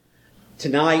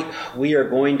Tonight, we are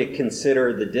going to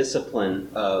consider the discipline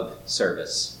of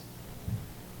service.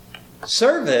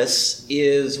 Service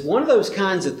is one of those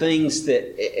kinds of things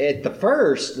that at the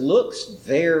first looks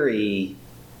very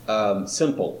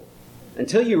simple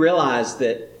until you realize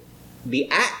that the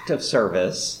act of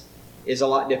service is a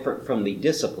lot different from the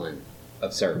discipline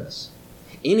of service.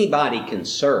 Anybody can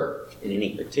serve in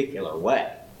any particular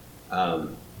way.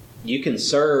 You can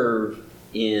serve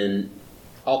in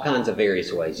all kinds of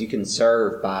various ways. You can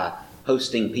serve by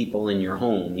hosting people in your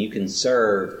home. You can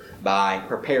serve by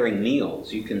preparing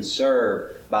meals. You can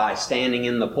serve by standing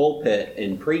in the pulpit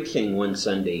and preaching one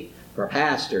Sunday for a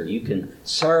pastor. You can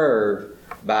serve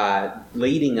by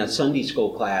leading a Sunday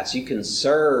school class. You can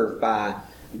serve by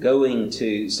going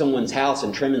to someone's house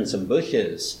and trimming some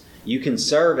bushes. You can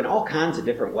serve in all kinds of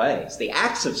different ways. The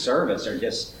acts of service are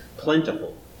just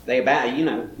plentiful.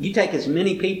 You take as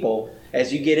many people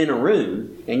as you get in a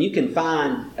room, and you can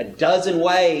find a dozen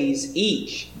ways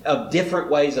each of different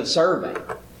ways of serving,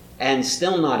 and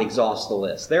still not exhaust the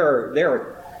list. There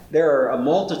are a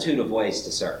multitude of ways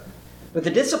to serve. But the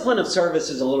discipline of service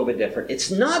is a little bit different. It's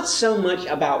not so much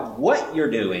about what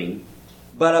you're doing,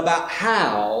 but about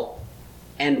how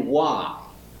and why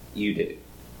you do.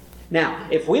 Now,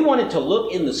 if we wanted to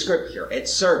look in the Scripture at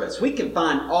service, we can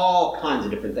find all kinds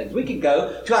of different things. We could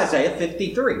go to Isaiah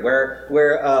 53, where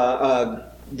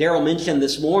Daryl mentioned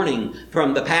this morning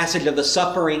from the passage of the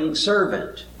suffering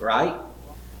servant, right?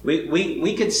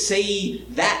 We could see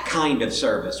that kind of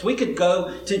service. We could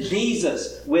go to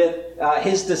Jesus with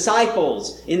his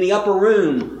disciples in the upper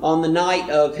room on the night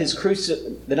of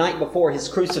the night before his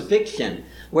crucifixion,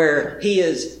 where he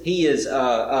is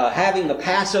having the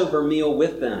Passover meal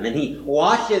with them, and he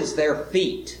washes their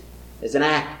feet as an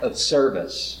act of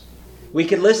service. We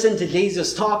could listen to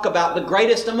Jesus talk about the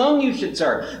greatest among you should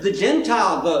serve.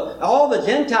 All the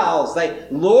Gentiles, they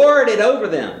lord it over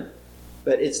them.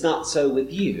 But it's not so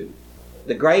with you.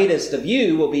 The greatest of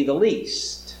you will be the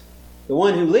least. The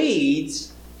one who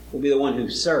leads will be the one who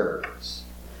serves.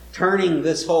 Turning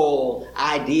this whole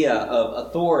idea of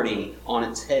authority on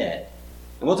its head.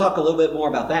 And we'll talk a little bit more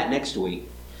about that next week.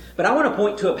 But I want to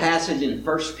point to a passage in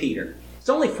 1 Peter. It's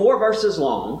only 4 verses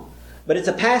long, but it's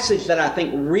a passage that I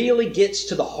think really gets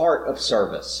to the heart of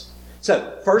service.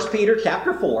 So, 1 Peter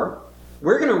chapter 4,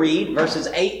 we're going to read verses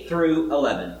 8 through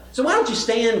 11. So why don't you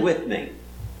stand with me?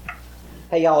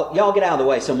 Hey, y'all get out of the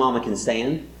way so Mama can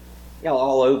stand. Y'all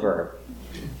all over her.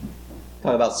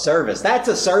 Talk about service. That's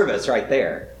a service right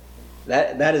there.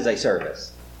 That is a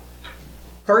service.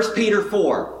 1 Peter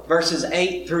 4, verses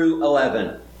 8 through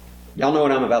 11. Y'all know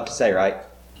what I'm about to say, right?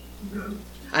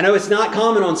 I know it's not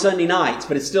common on Sunday nights,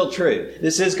 but it's still true.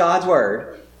 This is God's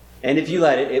Word, and if you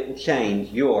let it, it will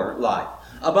change your life.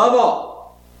 Above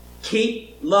all,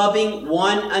 keep loving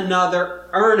one another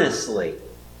earnestly,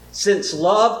 since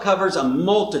love covers a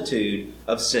multitude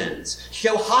of sins.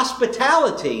 Show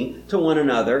hospitality to one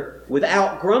another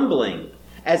without grumbling.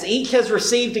 As each has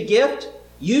received a gift,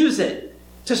 use it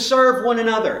to serve one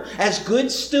another as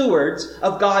good stewards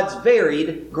of God's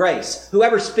varied grace.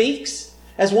 Whoever speaks,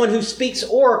 as one who speaks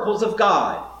oracles of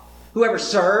God. Whoever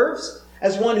serves,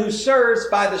 as one who serves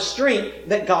by the strength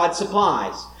that God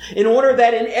supplies, in order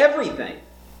that in everything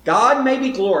God may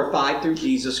be glorified through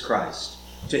Jesus Christ.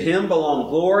 To him belong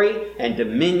glory and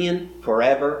dominion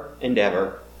forever and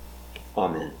ever.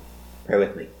 Amen. Pray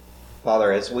with me.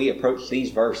 Father, as we approach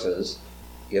these verses,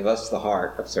 give us the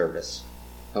heart of service.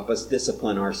 Help us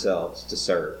discipline ourselves to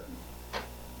serve.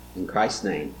 In Christ's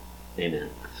name, amen.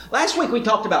 Last week we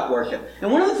talked about worship.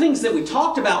 And one of the things that we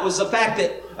talked about was the fact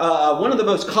that one of the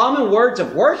most common words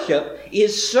of worship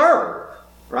is serve.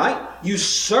 Right? You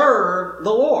serve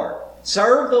the Lord.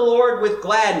 Serve the Lord with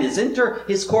gladness. Enter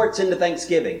his courts into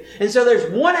thanksgiving. And so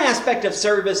there's one aspect of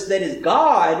service that is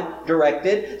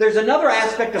God-directed. There's another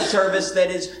aspect of service that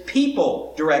is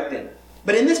people-directed.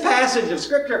 But in this passage of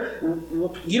Scripture,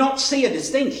 you don't see a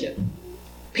distinction.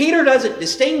 Peter doesn't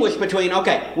distinguish between,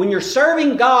 okay, when you're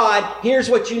serving God, here's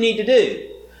what you need to do.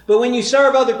 But when you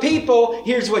serve other people,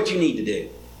 here's what you need to do.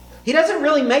 He doesn't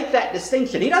really make that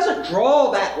distinction. He doesn't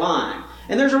draw that line.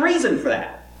 And there's a reason for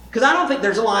that. Because I don't think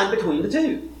there's a line between the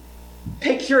two.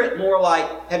 Picture it more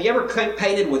like, have you ever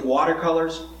painted with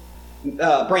watercolors?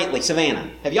 Brantley,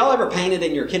 Savannah, have y'all ever painted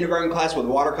in your kindergarten class with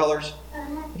watercolors?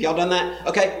 Have y'all done that?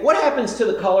 Okay, what happens to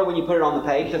the color when you put it on the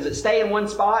page? Does it stay in one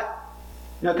spot?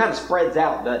 No, it kind of spreads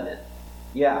out, doesn't it?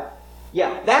 Yeah,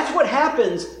 that's what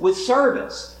happens with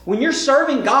service. When you're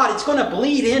serving God, it's going to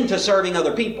bleed into serving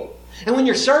other people. And when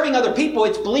you're serving other people,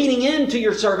 it's bleeding into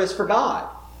your service for God.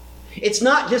 It's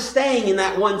not just staying in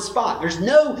that one spot. There's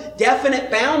no definite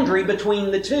boundary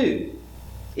between the two.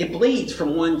 It bleeds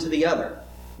from one to the other,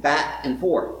 back and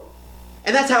forth.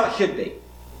 And that's how it should be.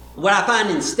 What I find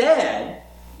instead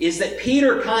is that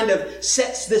Peter kind of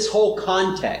sets this whole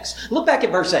context. Look back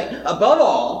at verse 8. Above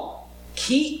all,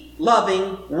 keep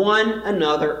loving one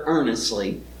another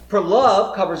earnestly, for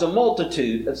love covers a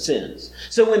multitude of sins.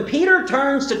 So when Peter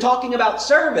turns to talking about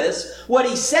service, what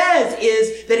he says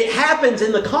is that it happens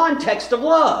in the context of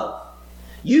love.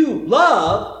 You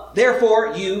love,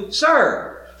 therefore you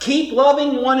serve. Keep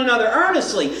loving one another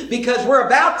earnestly, because we're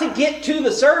about to get to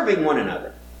the serving one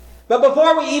another. But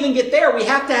before we even get there, we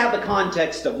have to have the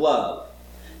context of love.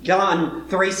 John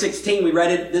 3:16, we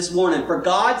read it this morning. For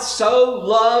God so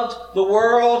loved the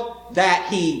world that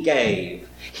He gave.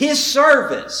 His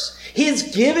service,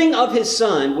 His giving of His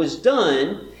Son was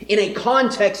done in a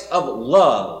context of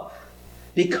love.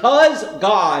 Because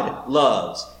God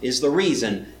loves is the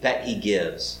reason that He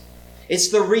gives. It's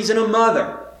the reason a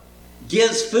mother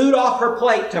gives food off her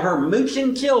plate to her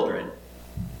mooching children,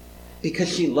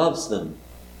 because she loves them.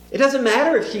 It doesn't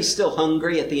matter if she's still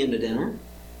hungry at the end of dinner,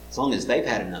 as long as they've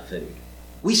had enough food.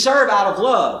 We serve out of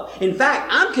love. In fact,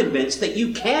 I'm convinced that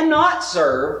you cannot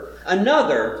serve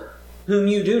another whom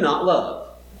you do not love.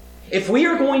 If we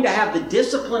are going to have the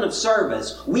discipline of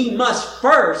service, we must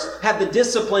first have the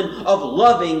discipline of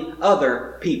loving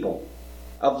other people,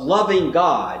 of loving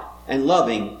God and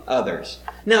loving others.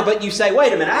 Now, but you say,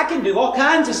 wait a minute, I can do all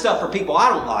kinds of stuff for people I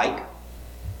don't like.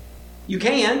 You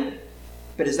can,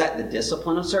 but is that the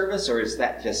discipline of service, or is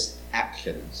that just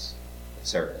actions of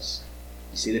service?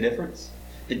 You see the difference?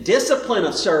 The discipline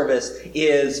of service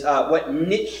is what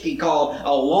Nietzsche called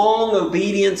a long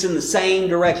obedience in the same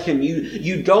direction.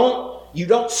 You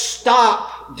don't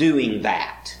stop doing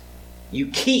that. You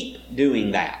keep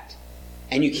doing that.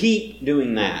 And you keep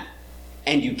doing that.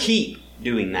 And you keep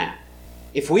doing that.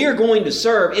 If we are going to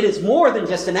serve, it is more than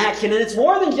just an action, and it's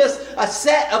more than just a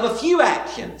set of a few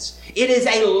actions. It is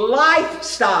a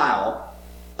lifestyle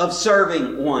of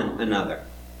serving one another.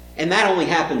 And that only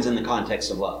happens in the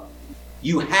context of love.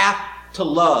 You have to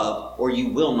love or you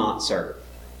will not serve.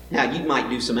 Now, you might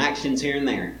do some actions here and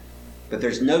there, but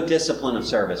there's no discipline of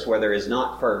service where there is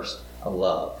not first a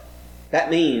love. That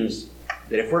means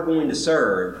that if we're going to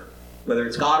serve, whether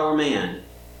it's God or man,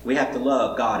 we have to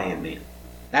love God and man.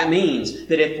 That means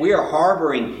that if we are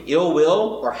harboring ill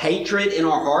will or hatred in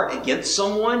our heart against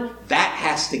someone, that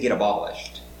has to get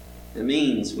abolished. It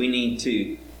means we need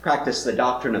to practice the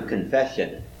doctrine of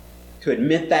confession, to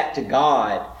admit that to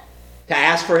God, to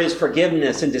ask for His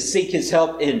forgiveness, and to seek His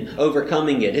help in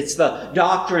overcoming it. It's the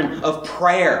doctrine of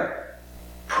prayer,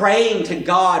 praying to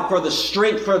God for the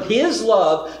strength for His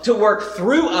love to work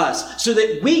through us so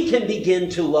that we can begin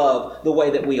to love the way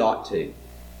that we ought to.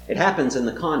 It happens in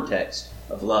the context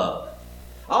of love.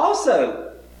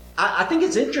 Also, I think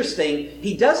it's interesting,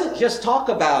 he doesn't just talk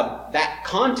about that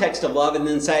context of love and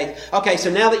then say, okay,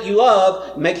 so now that you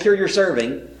love, make sure you're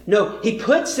serving. No, he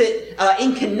puts it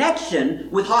in connection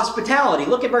with hospitality.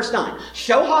 Look at verse 9.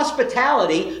 Show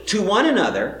hospitality to one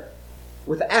another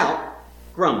without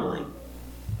grumbling.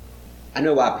 I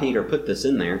know why Peter put this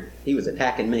in there. He was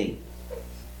attacking me.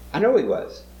 I know he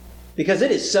was. Because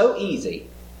it is so easy.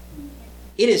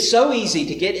 It is so easy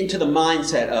to get into the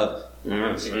mindset of,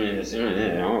 and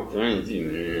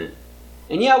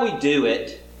yeah, we do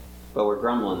it, but we're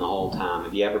grumbling the whole time.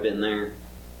 Have you ever been there?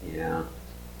 Yeah.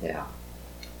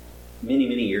 Many,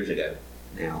 many years ago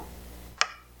now,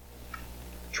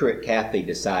 Truett Cathy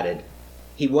decided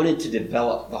he wanted to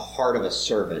develop the heart of a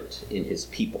servant in his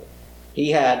people.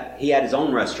 He had his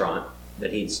own restaurant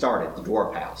that he'd started, the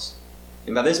Dwarf House.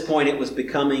 And by this point, it was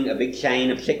becoming a big chain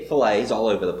of Chick-fil-A's all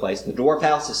over the place. The Dwarf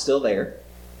House is still there.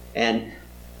 And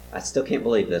I still can't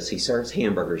believe this. He serves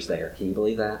hamburgers there. Can you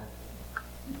believe that?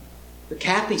 But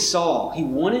Cathy saw, he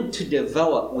wanted to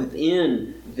develop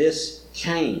within this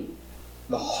chain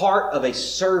the heart of a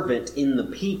servant in the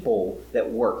people that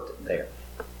worked there.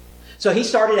 So he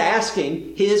started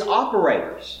asking his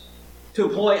operators to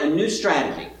employ a new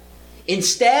strategy.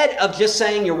 Instead of just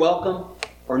saying, you're welcome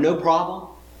or no problem,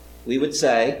 we would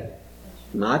say,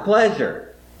 my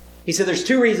pleasure. He said there's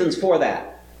two reasons for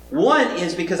that. One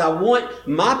is because I want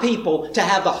my people to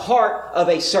have the heart of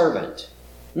a servant.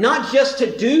 Not just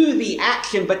to do the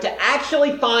action, but to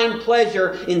actually find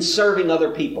pleasure in serving other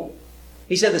people.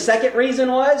 He said the second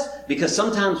reason was because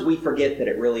sometimes we forget that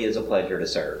it really is a pleasure to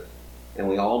serve. And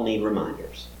we all need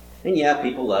reminders. And yeah,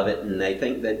 people love it and they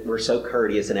think that we're so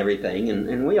courteous and everything.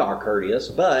 And we are courteous,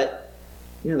 but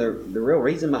you know, the real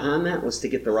reason behind that was to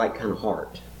get the right kind of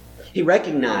heart. He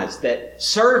recognized that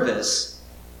service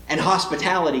and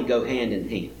hospitality go hand in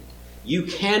hand. You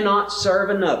cannot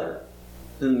serve another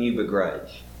whom you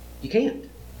begrudge. You can't.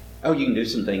 Oh, you can do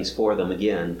some things for them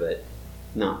again, but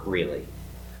not really.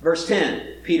 Verse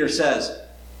 10, Peter says,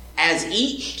 as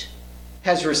each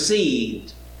has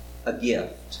received a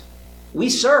gift, we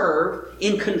serve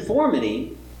in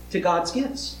conformity to God's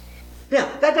gifts. Now,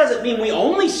 that doesn't mean we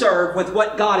only serve with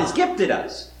what God has gifted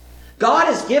us. God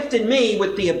has gifted me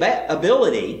with the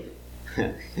ability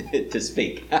to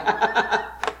speak.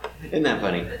 Isn't that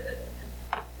funny?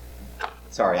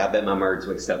 Sorry, I bet my words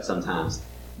mixed up sometimes.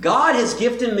 God has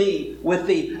gifted me with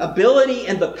the ability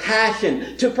and the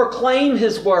passion to proclaim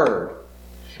His Word.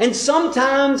 And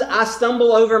sometimes I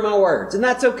stumble over my words, and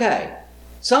that's okay.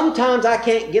 Sometimes I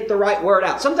can't get the right word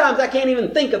out. Sometimes I can't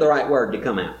even think of the right word to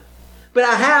come out. But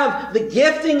I have the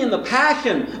gifting and the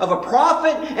passion of a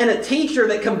prophet and a teacher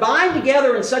that combine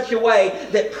together in such a way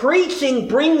that preaching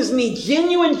brings me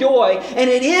genuine joy, and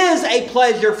it is a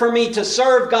pleasure for me to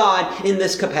serve God in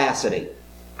this capacity.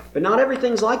 But not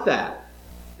everything's like that.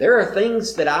 There are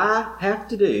things that I have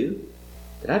to do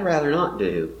that I'd rather not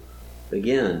do. But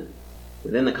again,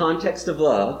 within the context of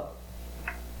love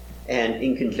and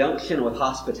in conjunction with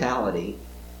hospitality,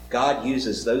 God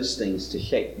uses those things to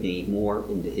shape me more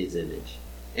into His image.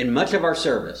 In much of our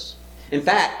service, in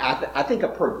fact, I think a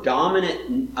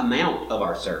predominant amount of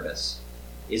our service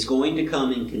is going to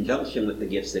come in conjunction with the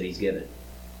gifts that He's given.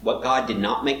 What God did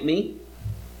not make me,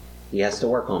 He has to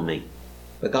work on me.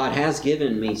 But God has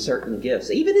given me certain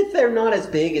gifts, even if they're not as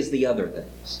big as the other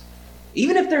things.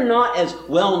 Even if they're not as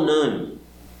well known.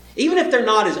 Even if they're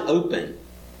not as open.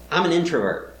 I'm an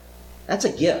introvert. That's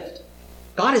a gift.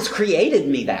 God has created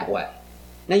me that way.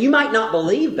 Now, you might not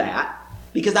believe that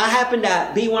because I happen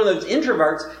to be one of those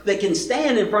introverts that can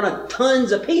stand in front of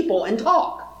tons of people and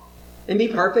talk and be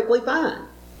perfectly fine.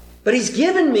 But He's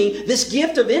given me this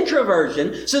gift of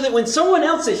introversion so that when someone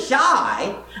else is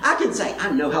shy, I can say,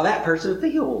 I know how that person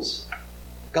feels.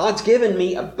 God's given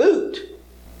me a boot.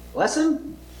 Bless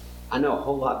Him. I know a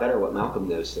whole lot better what Malcolm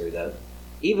goes through, though.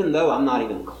 Even though I'm not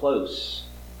even close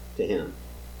to him.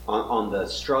 On the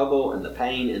struggle and the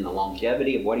pain and the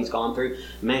longevity of what he's gone through.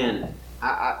 Man,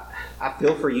 I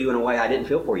feel for you in a way I didn't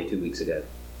feel for you 2 weeks ago.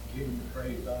 Give Him the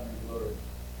praise, honor, and glory.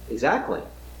 Exactly.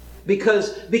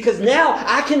 Because now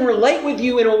I can relate with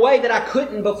you in a way that I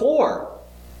couldn't before.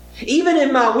 Even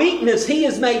in my weakness, He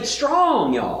is made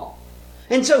strong, y'all.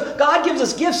 And so God gives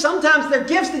us gifts. Sometimes they're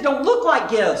gifts that don't look like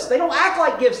gifts. They don't act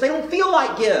like gifts. They don't feel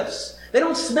like gifts. They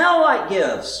don't smell like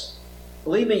gifts.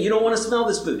 Believe me, you don't want to smell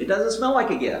this boot. It doesn't smell like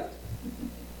a gift.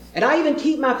 And I even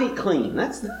keep my feet clean.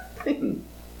 That's the thing.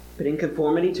 But in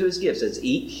conformity to His gifts, as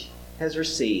each has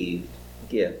received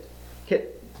a gift.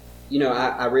 You know,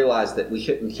 I realize that we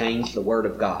shouldn't change the Word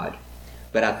of God.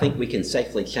 But I think we can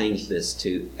safely change this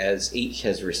to as each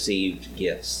has received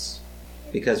gifts.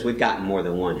 Because we've gotten more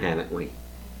than one, haven't we?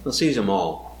 Let's use them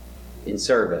all in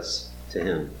service to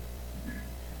Him.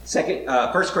 1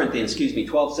 Corinthians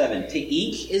 12:7. To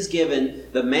each is given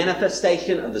the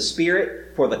manifestation of the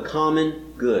Spirit for the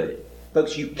common good.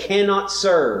 Folks, you cannot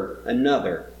serve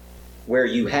another where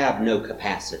you have no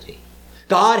capacity.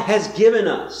 God has given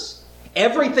us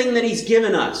everything that He's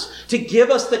given us to give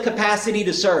us the capacity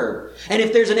to serve. And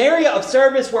if there's an area of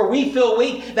service where we feel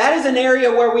weak, that is an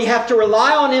area where we have to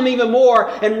rely on Him even more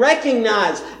and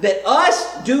recognize that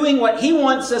us doing what He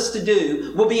wants us to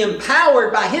do will be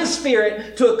empowered by His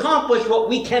Spirit to accomplish what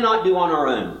we cannot do on our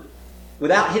own.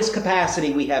 Without His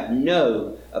capacity, we have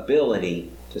no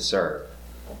ability to serve.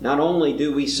 Not only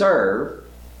do we serve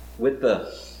with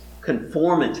the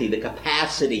conformity, the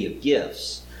capacity of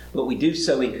gifts, but we do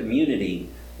so in community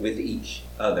with each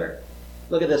other.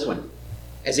 Look at this one.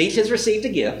 As each has received a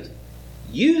gift,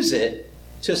 use it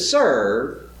to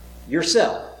serve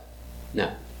yourself.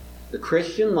 No, the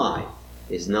Christian life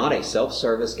is not a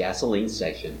self-service gasoline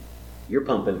station. You're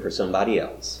pumping for somebody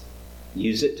else.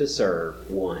 Use it to serve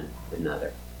one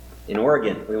another. In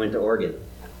Oregon, we went to Oregon.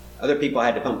 Other people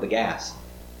had to pump the gas.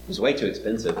 It was way too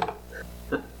expensive.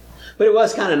 But it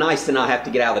was kind of nice to not have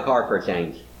to get out of the car for a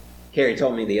change. Carrie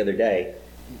told me the other day,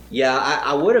 yeah,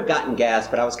 I would have gotten gas,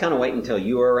 but I was kind of waiting until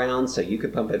you were around so you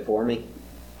could pump it for me.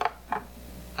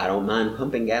 I don't mind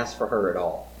pumping gas for her at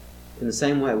all. In the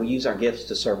same way, we use our gifts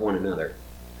to serve one another.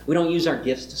 We don't use our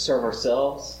gifts to serve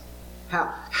ourselves.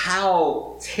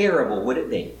 How terrible would it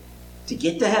be to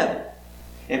get to heaven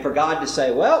and for God to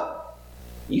say, well,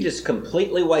 you just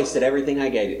completely wasted everything I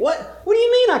gave you. What do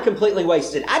you mean I completely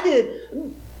wasted? I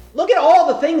did... Look at all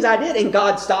the things I did. And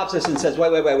God stops us and says,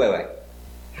 wait.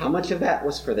 How much of that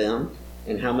was for them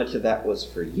and how much of that was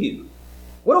for you?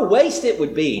 What a waste it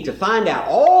would be to find out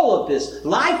all of this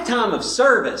lifetime of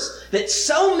service that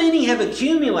so many have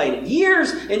accumulated.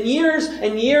 Years and years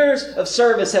and years of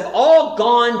service have all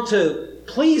gone to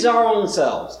please our own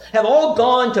selves, have all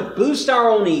gone to boost our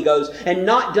own egos and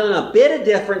not done a bit of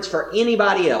difference for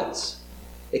anybody else,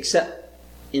 except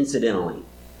incidentally,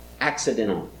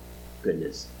 accidental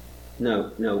goodness.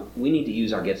 No, we need to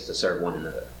use our gifts to serve one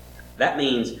another. That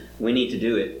means we need to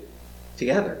do it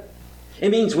together. It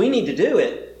means we need to do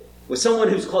it with someone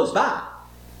who's close by.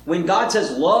 When God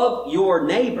says love your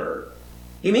neighbor,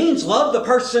 He means love the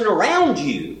person around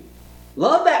you.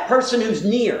 Love that person who's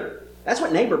near. That's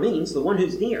what neighbor means, the one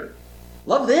who's near.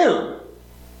 Love them.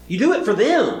 You do it for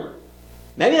them.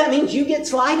 Maybe that means you get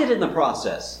slighted in the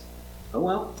process. Oh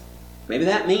well. Maybe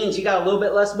that means you got a little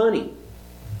bit less money.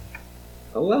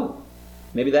 Oh well.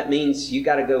 Maybe that means you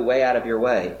got to go way out of your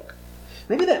way.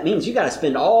 Maybe that means you got to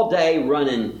spend all day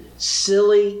running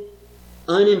silly,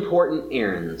 unimportant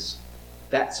errands.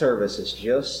 That service is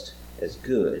just as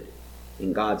good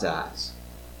in God's eyes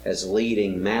as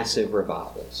leading massive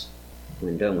revivals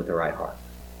when done with the right heart.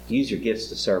 Use your gifts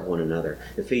to serve one another.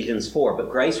 Ephesians 4,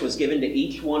 but grace was given to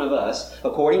each one of us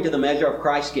according to the measure of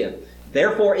Christ's gift.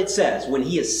 Therefore it says, when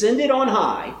He ascended on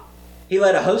high, He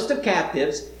led a host of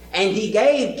captives, and He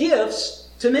gave gifts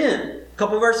to men. A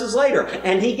couple verses later,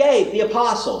 and He gave the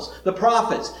apostles, the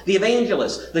prophets, the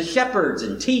evangelists, the shepherds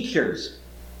and teachers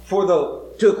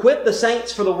to equip the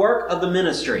saints for the work of the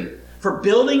ministry, for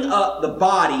building up the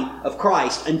body of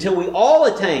Christ until we all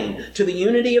attain to the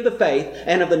unity of the faith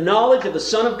and of the knowledge of the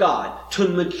Son of God, to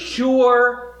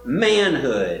mature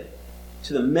manhood,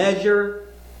 to the measure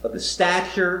of the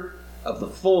stature of the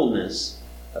fullness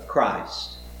of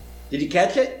Christ. Did you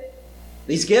catch it?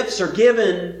 These gifts are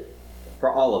given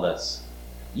for all of us.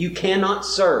 You cannot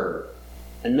serve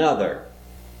another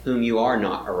whom you are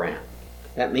not around.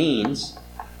 That means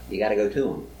you got to go to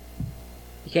them.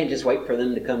 You can't just wait for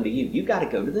them to come to you. You've got to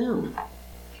go to them.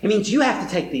 It means you have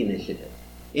to take the initiative.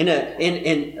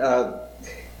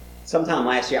 Sometime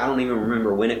last year, I don't even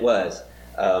remember when it was,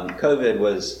 COVID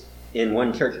was in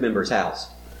one church member's house.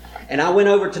 And I went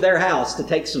over to their house to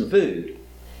take some food.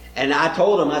 And I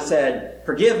told them, I said,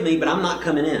 forgive me, but I'm not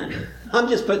coming in. I'm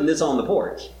just putting this on the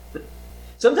porch.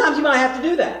 Sometimes you might have to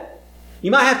do that.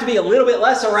 You might have to be a little bit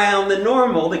less around than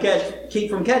normal to keep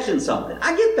from catching something.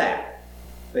 I get that.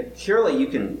 But surely you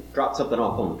can drop something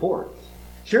off on the porch.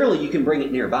 Surely you can bring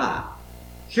it nearby.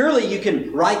 Surely you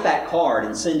can write that card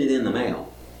and send it in the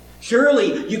mail.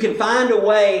 Surely you can find a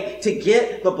way to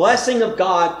get the blessing of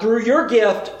God through your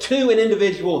gift to an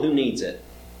individual who needs it.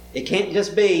 It can't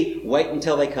just be wait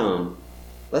until they come.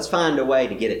 Let's find a way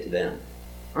to get it to them.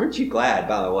 Aren't you glad,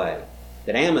 by the way,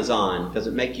 that Amazon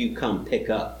doesn't make you come pick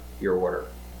up your order?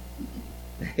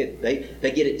 They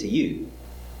get it to you.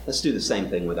 Let's do the same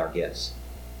thing with our gifts,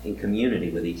 in community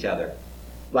with each other.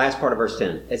 Last part of verse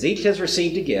 10. As each has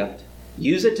received a gift,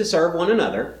 use it to serve one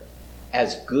another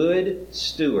as good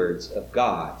stewards of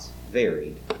God's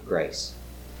varied grace.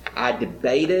 I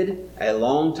debated a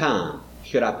long time,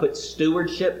 should I put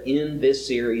stewardship in this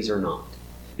series or not?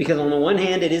 Because on the one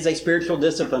hand, it is a spiritual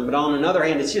discipline, but on another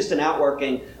hand, it's just an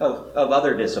outworking of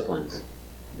other disciplines.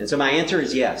 And so my answer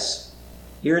is yes.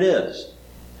 Here it is.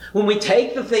 When we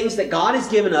take the things that God has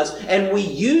given us and we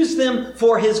use them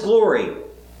for His glory,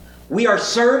 we are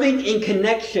serving in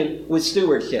connection with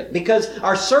stewardship. Because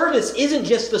our service isn't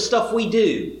just the stuff we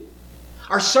do.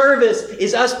 Our service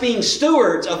is us being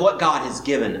stewards of what God has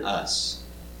given us.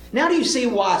 Now do you see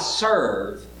why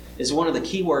serve is one of the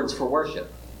key words for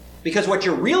worship? Because what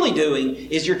you're really doing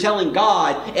is you're telling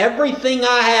God, everything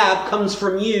I have comes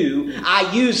from you.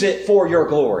 I use it for your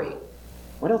glory.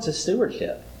 What else is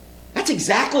stewardship? That's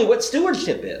exactly what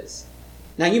stewardship is.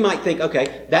 Now you might think,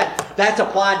 okay, that's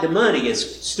applied to money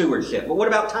as stewardship. But what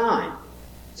about time?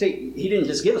 See, He didn't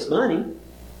just give us money,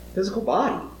 physical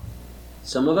body.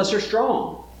 Some of us are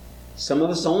strong. Some of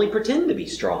us only pretend to be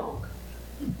strong.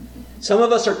 Some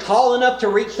of us are tall enough to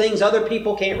reach things other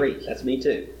people can't reach. That's me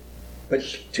too. But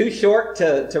too short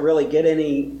to really get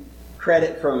any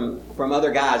credit from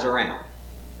other guys around.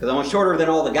 Because I'm shorter than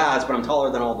all the guys, but I'm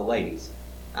taller than all the ladies.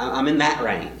 I'm in that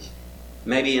range.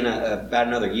 Maybe in about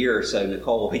another year or so,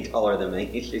 Nicole will be taller than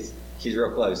me. She's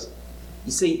real close.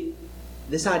 You see,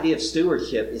 this idea of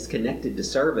stewardship is connected to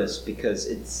service because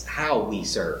it's how we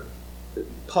serve.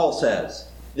 Paul says,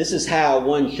 this is how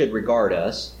one should regard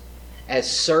us, as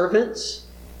servants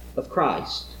of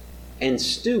Christ and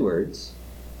stewards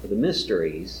of the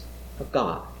mysteries of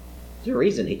God. There's a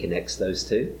reason he connects those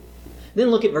two. Then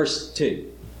look at verse 2.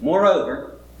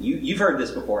 Moreover, you've heard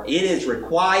this before. It is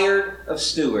required of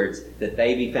stewards that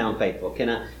they be found faithful. Can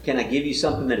I give you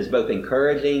something that is both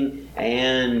encouraging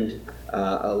and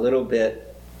a little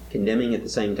bit condemning at the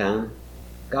same time?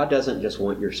 God doesn't just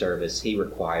want your service. He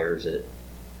requires it.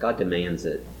 God demands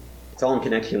it. It's all in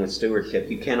connection with stewardship.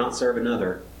 You cannot serve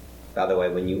another, by the way,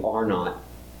 when you are not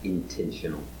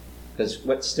intentional. Because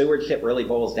what stewardship really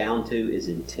boils down to is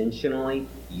intentionally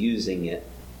using it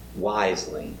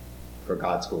wisely for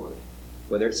God's glory.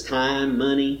 Whether it's time,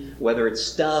 money, whether it's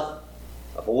stuff,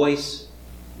 a voice,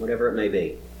 whatever it may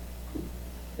be.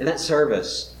 And that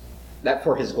service, that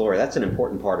for His glory, that's an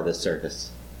important part of this service.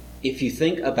 If you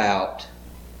think about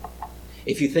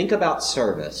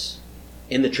service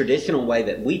in the traditional way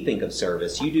that we think of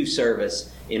service, you do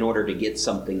service in order to get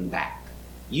something back.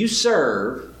 You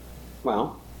serve,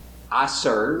 I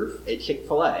serve at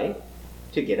Chick-fil-A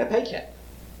to get a paycheck.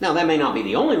 Now, that may not be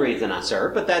the only reason I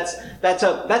serve, but that's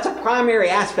a primary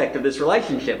aspect of this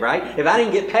relationship, right? If I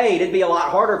didn't get paid, it'd be a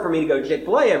lot harder for me to go to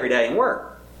Chick-fil-A every day and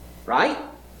work, right?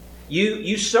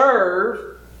 You serve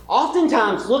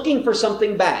oftentimes looking for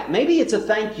something back. Maybe it's a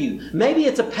thank you. Maybe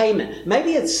it's a payment.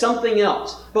 Maybe it's something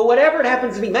else. But whatever it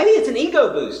happens to be, maybe it's an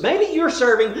ego boost. Maybe you're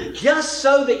serving just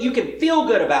so that you can feel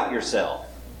good about yourself.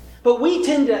 But we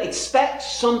tend to expect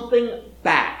something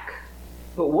back.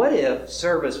 But what if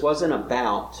service wasn't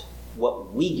about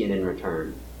what we get in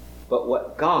return, but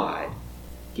what God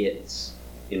gets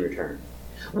in return?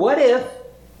 What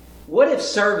if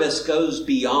service goes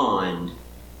beyond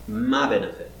my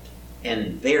benefit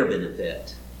and their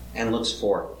benefit and looks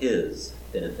for His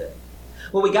benefit?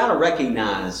 Well, we got to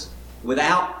recognize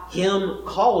without Him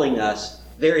calling us,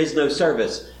 there is no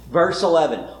service. Verse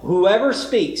 11, whoever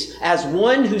speaks as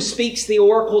one who speaks the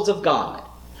oracles of God.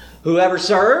 Whoever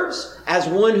serves as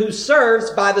one who serves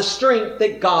by the strength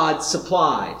that God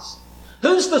supplies.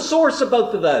 Who's the source of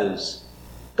both of those?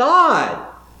 God.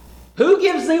 Who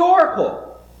gives the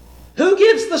oracle? Who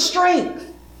gives the strength?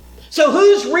 So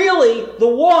who's really the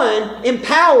one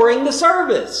empowering the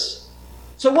service?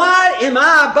 So why am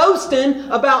I boasting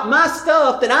about my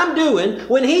stuff that I'm doing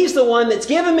when He's the one that's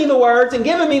giving me the words and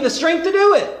giving me the strength to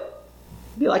do it?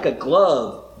 It'd be like a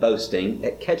glove boasting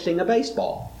at catching a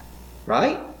baseball,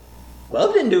 right?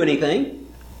 Glove didn't do anything.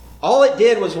 All it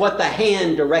did was what the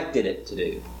hand directed it to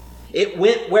do. It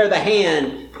went where the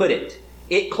hand put it.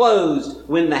 It closed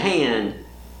when the hand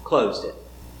closed it.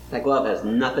 That glove has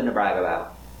nothing to brag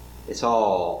about. It's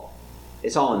all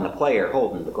in the player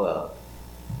holding the glove.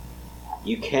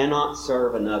 You cannot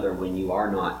serve another when you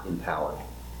are not empowered.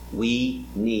 We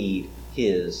need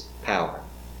His power.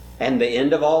 And the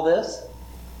end of all this?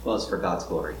 Well, it's for God's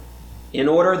glory. In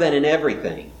order that in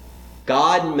everything,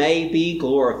 God may be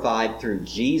glorified through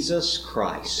Jesus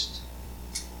Christ.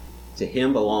 To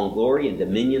Him belong glory and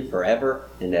dominion forever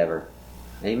and ever.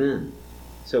 Amen.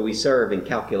 So we serve in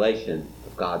calculation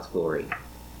of God's glory.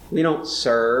 We don't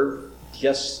serve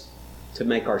just to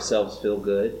make ourselves feel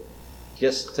good,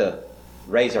 just to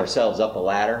raise ourselves up a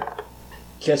ladder,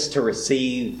 just to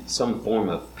receive some form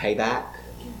of payback.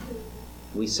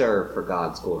 We serve for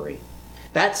God's glory.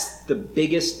 That's the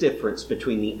biggest difference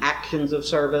between the actions of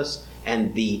service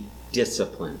and the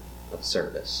discipline of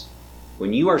service.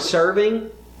 When you are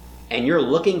serving and you're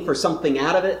looking for something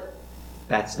out of it,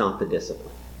 that's not the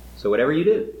discipline. So whatever you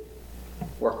do,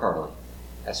 work heartily,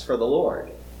 as for the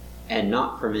Lord and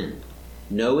not for men,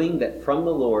 knowing that from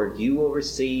the Lord you will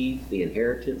receive the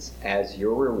inheritance as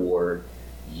your reward.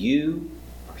 You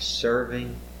are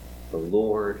serving the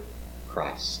Lord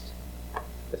Christ.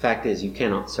 The fact is, you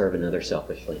cannot serve another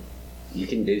selfishly. You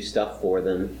can do stuff for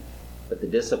them, but the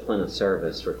discipline of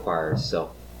service requires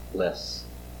selflessness.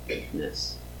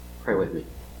 Pray with me.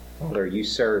 Father, you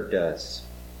served us.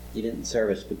 You didn't serve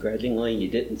us begrudgingly. You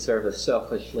didn't serve us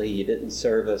selfishly. You didn't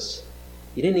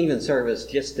even serve us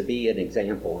just to be an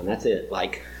example, and that's it.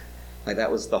 Like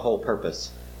that was the whole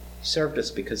purpose. You served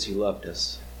us because you loved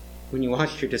us. When you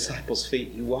washed your disciples'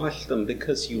 feet, you washed them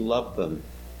because you loved them.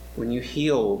 When you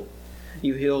healed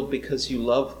because you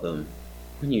loved them.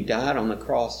 When you died on the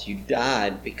cross, you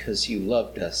died because you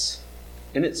loved us.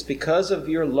 And it's because of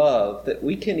your love that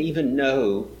we can even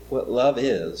know what love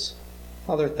is.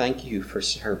 Father, thank you for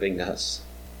serving us,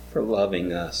 for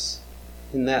loving us.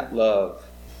 In that love,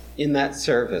 in that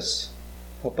service,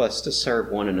 help us to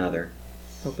serve one another.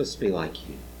 Help us be like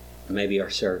you. Maybe our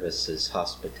service is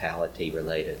hospitality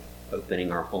related,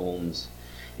 opening our homes,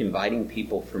 inviting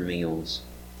people for meals,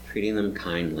 treating them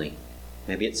kindly.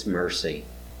 Maybe it's mercy,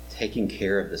 taking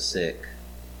care of the sick,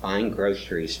 buying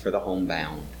groceries for the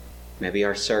homebound. Maybe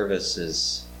our service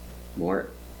is more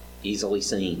easily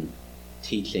seen,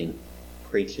 teaching,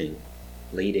 preaching,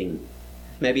 leading.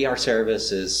 Maybe our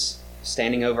service is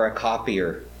standing over a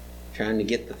copier, trying to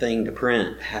get the thing to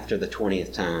print after the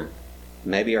 20th time.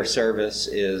 Maybe our service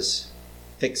is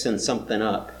fixing something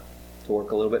up to work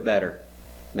a little bit better,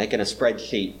 making a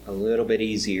spreadsheet a little bit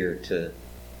easier to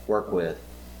work with.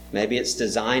 Maybe it's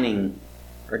designing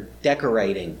or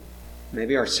decorating.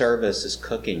 Maybe our service is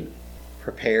cooking,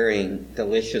 preparing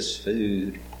delicious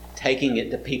food, taking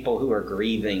it to people who are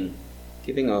grieving,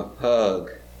 giving a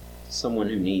hug to someone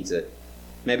who needs it.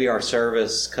 Maybe our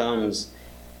service comes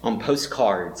on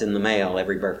postcards in the mail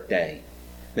every birthday.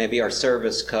 Maybe our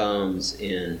service comes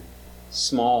in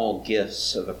small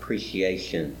gifts of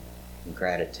appreciation and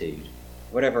gratitude.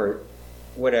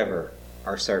 Whatever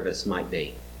our service might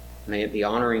be, may it be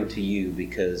honoring to you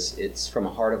because it's from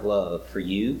a heart of love for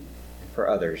you and for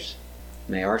others.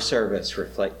 May our service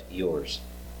reflect yours.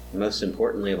 And most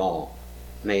importantly of all,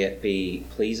 may it be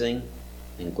pleasing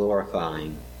and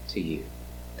glorifying to you.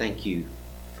 Thank you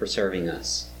for serving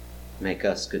us. Make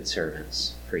us good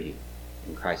servants for you.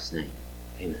 In Christ's name,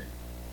 amen.